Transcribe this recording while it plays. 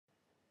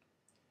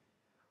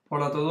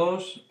Hola a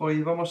todos,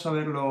 hoy vamos a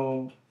ver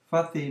lo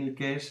fácil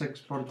que es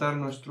exportar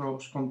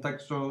nuestros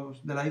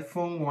contactos del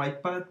iPhone o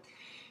iPad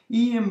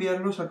y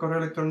enviarlos al correo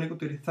electrónico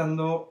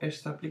utilizando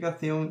esta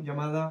aplicación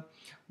llamada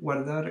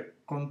Guardar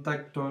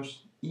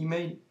Contactos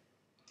Email.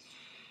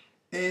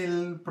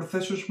 El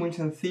proceso es muy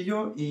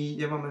sencillo y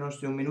lleva menos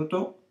de un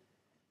minuto.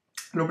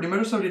 Lo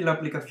primero es abrir la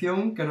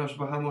aplicación que nos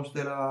bajamos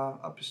de la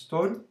App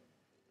Store.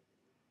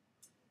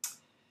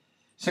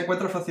 Se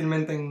encuentra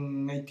fácilmente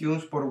en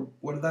iTunes por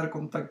Guardar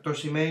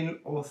Contactos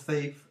Email o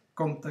Save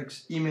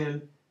Contacts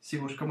Email si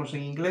buscamos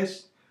en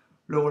inglés.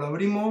 Luego lo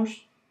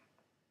abrimos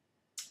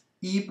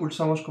y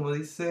pulsamos, como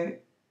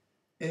dice,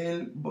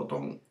 el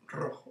botón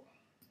rojo.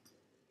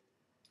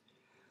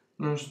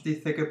 Nos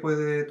dice que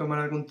puede tomar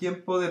algún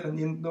tiempo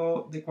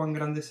dependiendo de cuán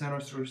grande sea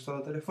nuestro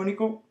listado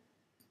telefónico.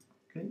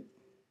 Okay.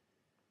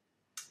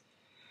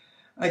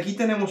 Aquí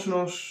tenemos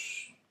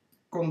unos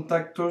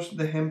contactos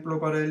de ejemplo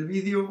para el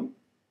vídeo.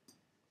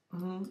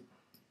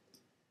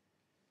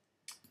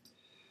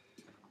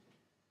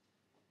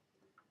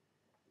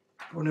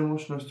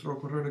 Ponemos nuestro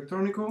correo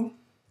electrónico.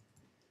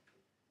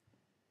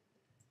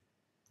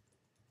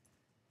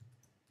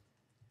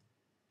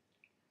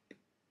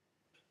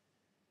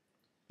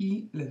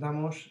 Y le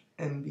damos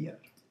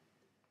enviar.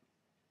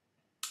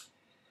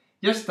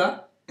 Ya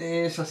está,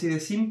 es así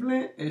de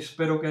simple,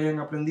 espero que hayan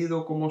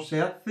aprendido cómo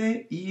se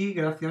hace y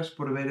gracias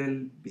por ver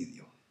el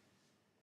vídeo.